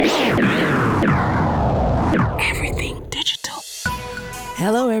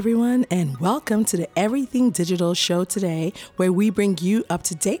Hello, everyone, and welcome to the Everything Digital Show today, where we bring you up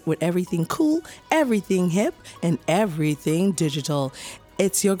to date with everything cool, everything hip, and everything digital.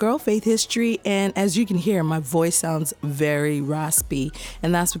 It's your girl, Faith History, and as you can hear, my voice sounds very raspy,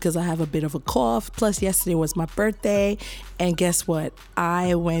 and that's because I have a bit of a cough. Plus, yesterday was my birthday, and guess what?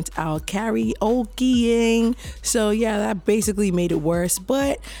 I went out karaokeing, so yeah, that basically made it worse,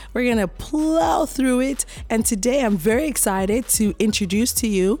 but we're gonna plow through it, and today I'm very excited to introduce to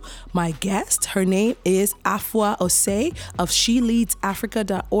you my guest. Her name is Afua Osei of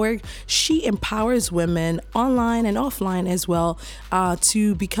SheLeadsAfrica.org. She empowers women online and offline as well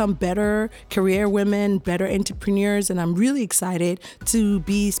to become better career women, better entrepreneurs, and I'm really excited to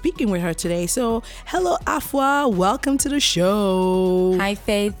be speaking with her today. So, hello, Afua. Welcome to the show. Hi,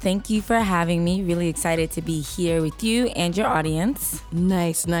 Faith. Thank you for having me. Really excited to be here with you and your audience.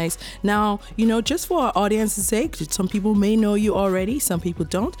 Nice. Now, just for our audience's sake, some people may know you already, some people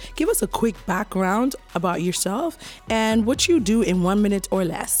don't. Give us a quick background about yourself and what you do in 1 minute or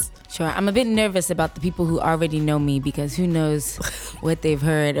less. Sure. I'm a bit nervous about the people who already know me because who knows what they've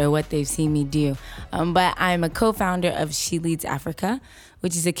heard or what they've seen me do. But I'm a co-founder of She Leads Africa,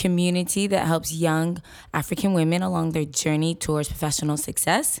 which is a community that helps young African women along their journey towards professional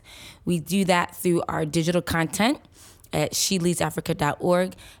success. We do that through our digital content at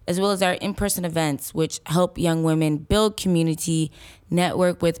SheLeadsAfrica.org, as well as our in-person events, which help young women build community,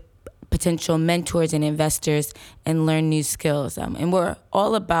 network with potential mentors and investors, and learn new skills. And we're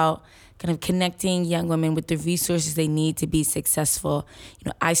all about kind of connecting young women with the resources they need to be successful.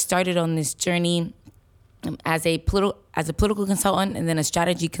 I started on this journey as a political consultant and then a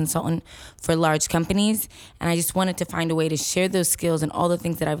strategy consultant for large companies. And I just wanted to find a way to share those skills and all the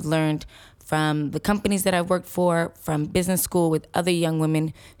things that I've learned from the companies that I've worked for, from business school with other young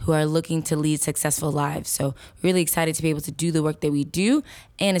women who are looking to lead successful lives. So really excited to be able to do the work that we do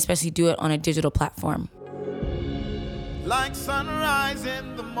and especially do it on a digital platform. Like sunrise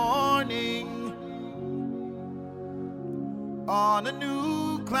in the morning on a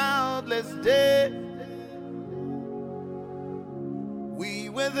new cloudless day. We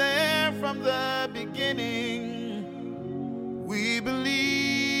were there from the beginning. We believe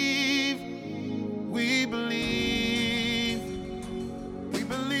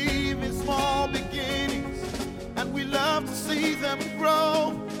in small beginnings, and we love to see them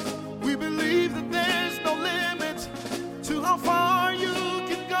grow. We believe that there's no limit to how far you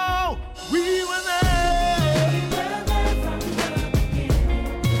can go. We were there from the beginning.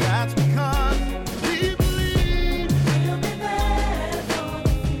 That's because we believe we'll be there for the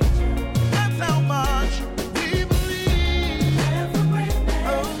future. That's how much we believe. Every breath that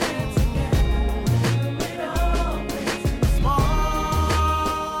we're together,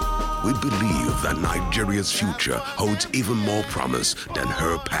 We believe that Nigeria's future holds even more promise than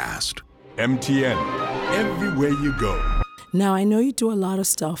her past. MTN, everywhere you go. Now, I know you do a lot of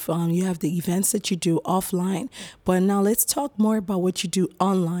stuff. You have the events that you do offline, but now let's talk more about what you do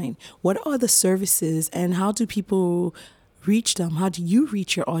online. What are the services and how do people reach them? How do you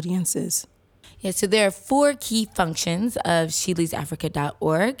reach your audiences? Yeah, so there are 4 key functions of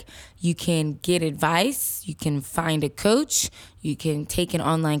SheLeadsAfrica.org. You can get advice, you can find a coach, you can take an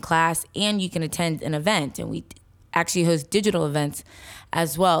online class, and you can attend an event. And we actually host digital events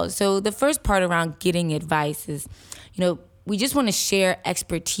as well. So the first part around getting advice is, we just want to share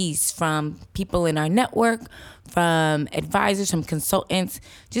expertise from people in our network, from advisors, from consultants,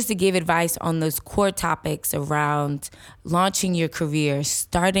 just to give advice on those core topics around launching your career,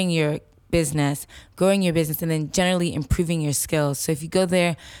 starting your business, growing your business, and then generally improving your skills. So if you go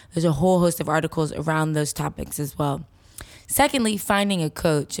there, there's a whole host of articles around those topics as well. Secondly, finding a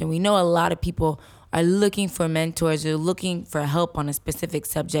coach. And we know a lot of people are looking for mentors or looking for help on a specific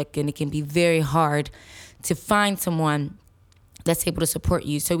subject, and it can be very hard to find someone that's able to support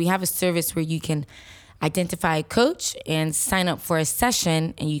you. So we have a service where you can identify a coach and sign up for a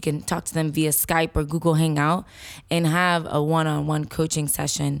session, and you can talk to them via Skype or Google Hangout and have a one-on-one coaching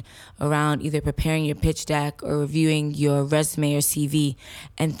session around either preparing your pitch deck or reviewing your resume or CV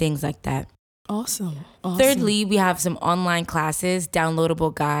and things like that. Awesome. Thirdly, we have some online classes,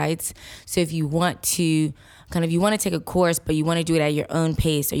 downloadable guides. So if you want to take a course, but you want to do it at your own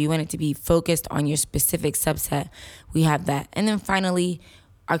pace, or you want it to be focused on your specific subset, we have that. And then finally,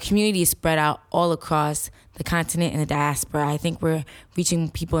 our community is spread out all across the continent and the diaspora. I think we're reaching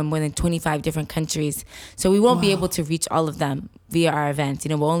people in more than 25 different countries. So we won't be able to reach all of them via our events.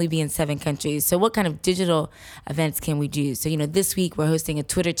 We'll only be in 7 countries. So what kind of digital events can we do? So, this week we're hosting a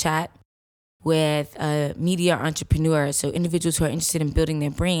Twitter chat with a media entrepreneur. So individuals who are interested in building their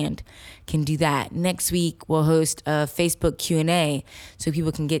brand can do that. Next week, we'll host a Facebook Q&A so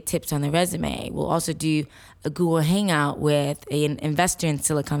people can get tips on their resume. We'll also do a Google Hangout with an investor in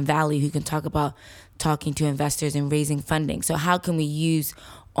Silicon Valley who can talk about talking to investors and raising funding. So how can we use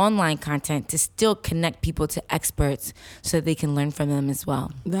online content to still connect people to experts so that they can learn from them as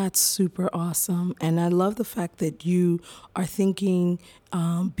well? That's super awesome. And I love the fact that you are thinking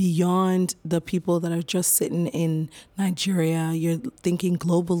beyond the people that are just sitting in Nigeria. You're thinking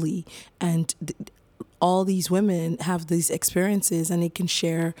globally, and all these women have these experiences and they can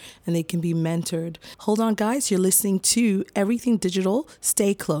share and they can be mentored. Hold on, guys. You're listening to Everything Digital.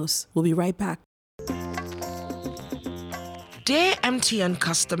 Stay close. We'll be right back. Dear MTN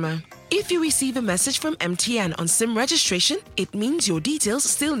customer, if you receive a message from MTN on SIM registration, it means your details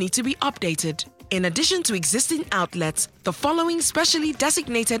still need to be updated. In addition to existing outlets, the following specially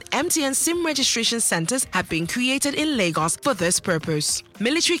designated MTN SIM registration centers have been created in Lagos for this purpose.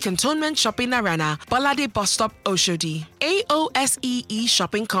 Military Cantonment Shopping Arena, Balade Bus Stop, Oshodi. AOSEE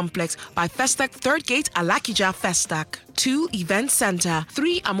Shopping Complex by Festac 3rd Gate, Alakija, Festac. 2 Event Center,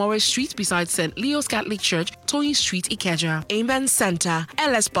 3 Amore Street beside St. Leo's Catholic Church, Toyin Street, Ikeja. Amen Center,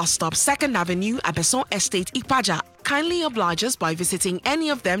 LS Bus Stop, 2nd Avenue, Abeson Estate, Ipaja. Kindly oblige us by visiting any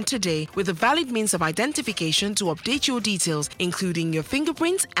of them today with a valid means of identification to update your details, including your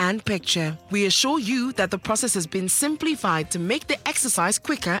fingerprints and picture. We assure you that the process has been simplified to make the exercise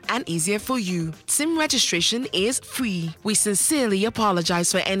quicker and easier for you. SIM registration is free. We sincerely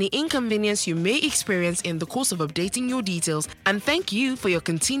apologize for any inconvenience you may experience in the course of updating your details, and thank you for your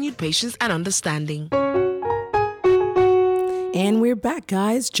continued patience and understanding. And we're back,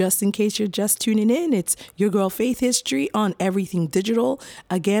 guys. Just in case you're just tuning in, it's your girl Faith History on Everything Digital.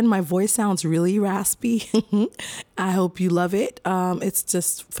 Again, my voice sounds really raspy. I hope you love it. It's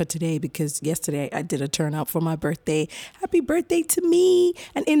just for today because yesterday I did a turn up for my birthday. Happy birthday to me.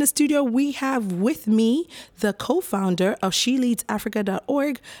 And in the studio, we have with me the co-founder of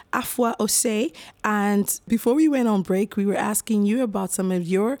SheLeadsAfrica.org, Afua Osei. And before we went on break, we were asking you about some of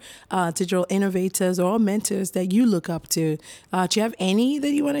your digital innovators or mentors that you look up to. Do you have any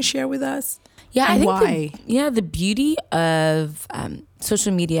that you want to share with us? Yeah, and I think why? The beauty of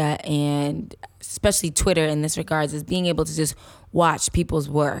social media and especially Twitter in this regards is being able to just watch people's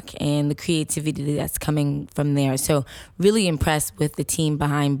work and the creativity that's coming from there. So really impressed with the team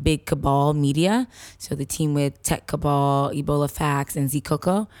behind Big Cabal Media. So the team with Tech Cabal, Ebola Facts, and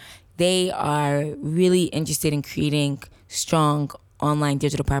Zikoko. They are really interested in creating strong online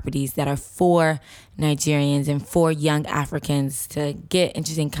digital properties that are for Nigerians and for young Africans to get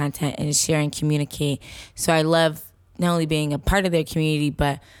interesting content and share and communicate. So I love not only being a part of their community,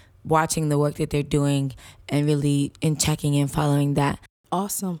 but watching the work that they're doing and really checking and following that.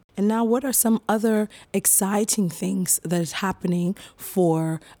 Awesome. And now what are some other exciting things that is happening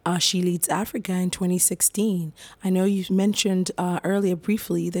for She Leads Africa in 2016? I know you mentioned earlier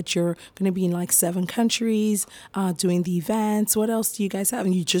briefly that you're going to be in like 7 countries doing the events. What else do you guys have?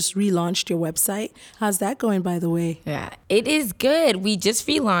 And you just relaunched your website. How's that going, by the way? Yeah, it is good. We just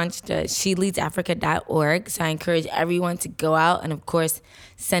relaunched SheLeadsAfrica.org. So I encourage everyone to go out and, of course,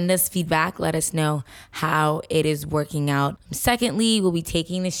 send us feedback. Let us know how it is working out. Secondly, we'll be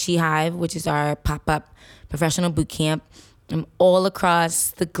taking the She Hive, which is our pop-up professional boot camp, all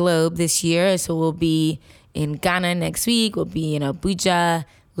across the globe this year. So we'll be in Ghana next week. We'll be in Abuja,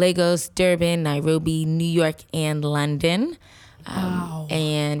 Lagos, Durban, Nairobi, New York, and London. Wow.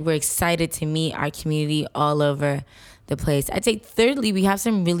 And we're excited to meet our community all over the place. I'd say thirdly, we have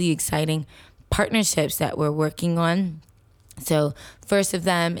some really exciting partnerships that we're working on. So first of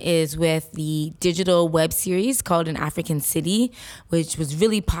them is with the digital web series called An African City, which was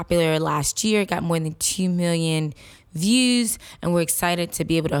really popular last year. It got more than 2 million views, and we're excited to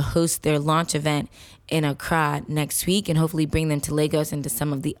be able to host their launch event in Accra next week and hopefully bring them to Lagos and to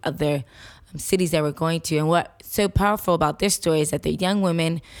some of the other cities that we're going to. And what's so powerful about their story is that they're young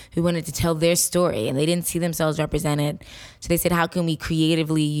women who wanted to tell their story and they didn't see themselves represented. So they said, how can we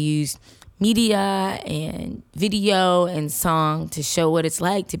creatively use media and video and song to show what it's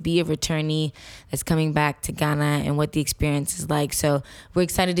like to be a returnee that's coming back to Ghana and what the experience is like. So we're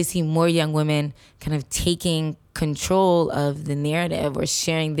excited to see more young women kind of taking control of the narrative or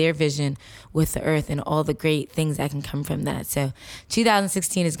sharing their vision with the earth and all the great things that can come from that. So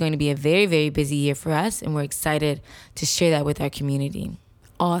 2016 is going to be a very, very busy year for us, and we're excited to share that with our community.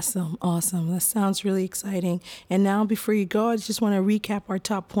 Awesome. That sounds really exciting. And now, before you go, I just want to recap our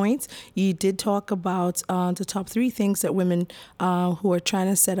top points. You did talk about the top 3 things that women who are trying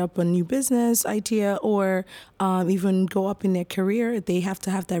to set up a new business idea or even go up in their career, they have to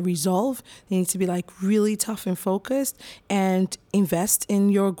have that resolve. They need to be like really tough and focused and invest in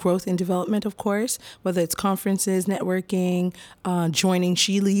your growth and development, of course, whether it's conferences, networking, joining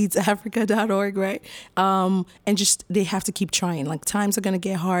SheLeadsAfrica.org, right? And just they have to keep trying. Like times are going to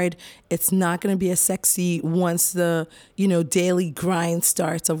get hard. It's not going to be as sexy once the, daily grind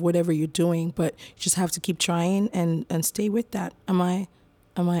starts of whatever you're doing, but you just have to keep trying and stay with that. Am I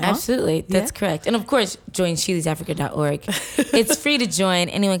Absolutely. That's correct. And of course, join SheLeadsAfrica.org. It's free to join.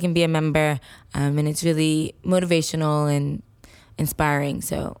 Anyone can be a member. And it's really motivational and inspiring.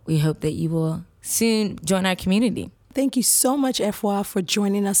 So we hope that you will soon join our community. Thank you so much, Efwa, for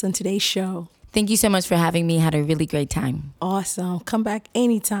joining us on today's show. Thank you so much for having me. Had a really great time. Awesome. Come back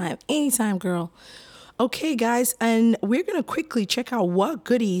anytime, girl. Okay, guys, and we're going to quickly check out what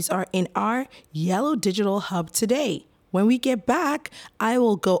goodies are in our Yellow Digital Hub today. When we get back, I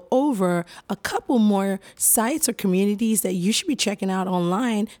will go over a couple more sites or communities that you should be checking out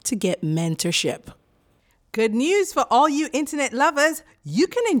online to get mentorship. Good news for all you internet lovers. You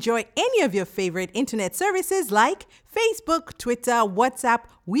can enjoy any of your favorite internet services like Facebook, Twitter, WhatsApp,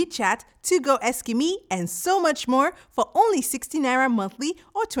 WeChat, 2Go Eskimi, and so much more for only 60 Naira monthly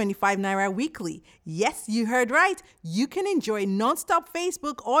or 25 Naira weekly. Yes, you heard right. You can enjoy non-stop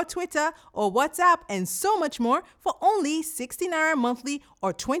Facebook or Twitter or WhatsApp and so much more for only 60 Naira monthly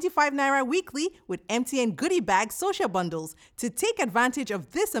or 25 Naira weekly with MTN Goodie Bag social bundles. To take advantage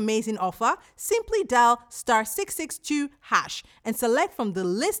of this amazing offer, simply dial *662# and select from the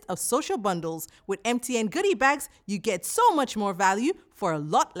list of social bundles. With MTN Goodie Bags, you get so much more value for a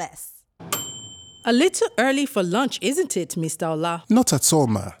lot less. A little early for lunch, isn't it, Mr. Ola? Not at all,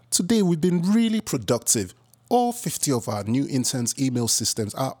 ma. Today we've been really productive. All 50 of our new interns' email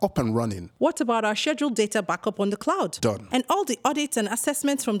systems are up and running. What about our scheduled data backup on the cloud? Done. And all the audits and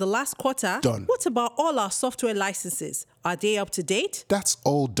assessments from the last quarter? Done. What about all our software licenses? Are they up to date? That's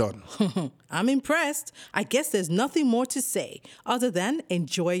all done. I'm impressed. I guess there's nothing more to say other than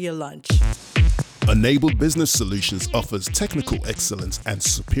enjoy your lunch. Enable Business Solutions offers technical excellence and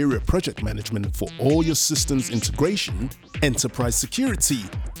superior project management for all your systems integration, enterprise security,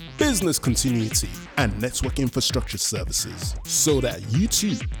 business continuity, and network infrastructure services, so that you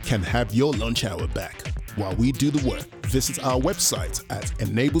too can have your lunch hour back. While we do the work, visit our website at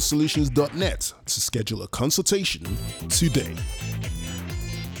enablesolutions.net to schedule a consultation today.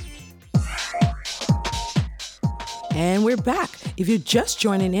 And we're back. If you're just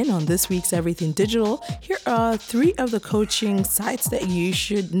joining in on this week's Everything Digital, here are 3 of the coaching sites that you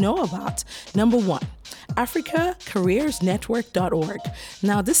should know about. Number 1, AfricaCareersNetwork.org.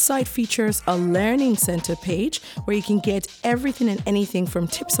 Now, this site features a learning center page where you can get everything and anything from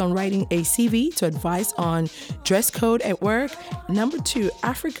tips on writing a CV to advice on dress code at work. Number 2,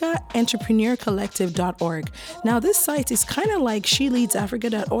 AfricaEntrepreneurCollective.org. Now, this site is kind of like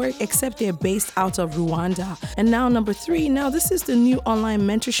SheLeadsAfrica.org, except they're based out of Rwanda. And now, number 3, this is the new online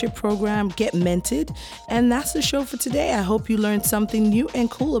mentorship program, Get Mentored. And that's the show for today. I hope you learned something new and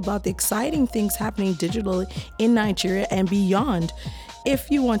cool about the exciting things happening digitally in Nigeria and beyond.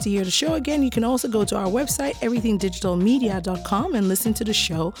 If you want to hear the show again, you can also go to our website, everythingdigitalmedia.com, and listen to the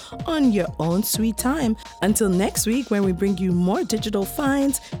show on your own sweet time. Until next week, when we bring you more digital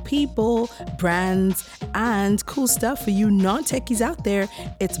finds, people, brands, and cool stuff for you non-techies out there,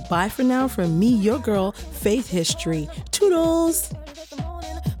 it's bye for now from me, your girl, Faith History. Toodles!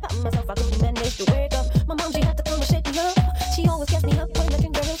 My mom, she had to come and shake me up. She always gets me up when the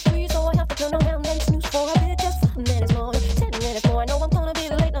ginger is free, so I have to turn around and snooze for a bit. Just 5 minutes more, 10 minutes more. I know I'm gonna be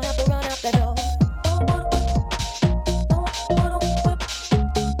late, I have to run out the door.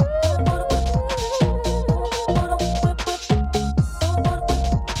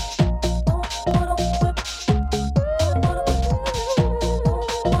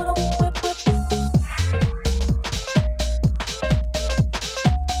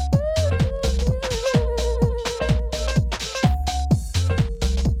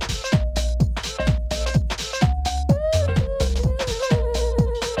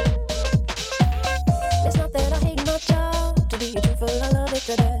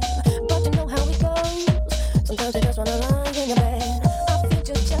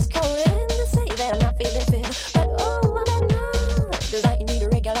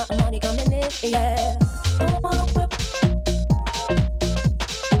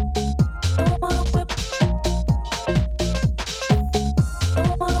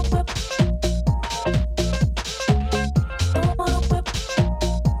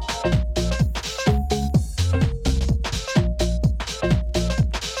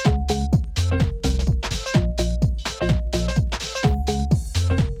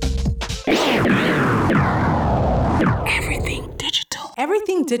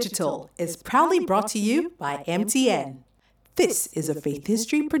 Digital is proudly brought to you by MTN. This is a Faith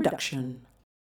History production.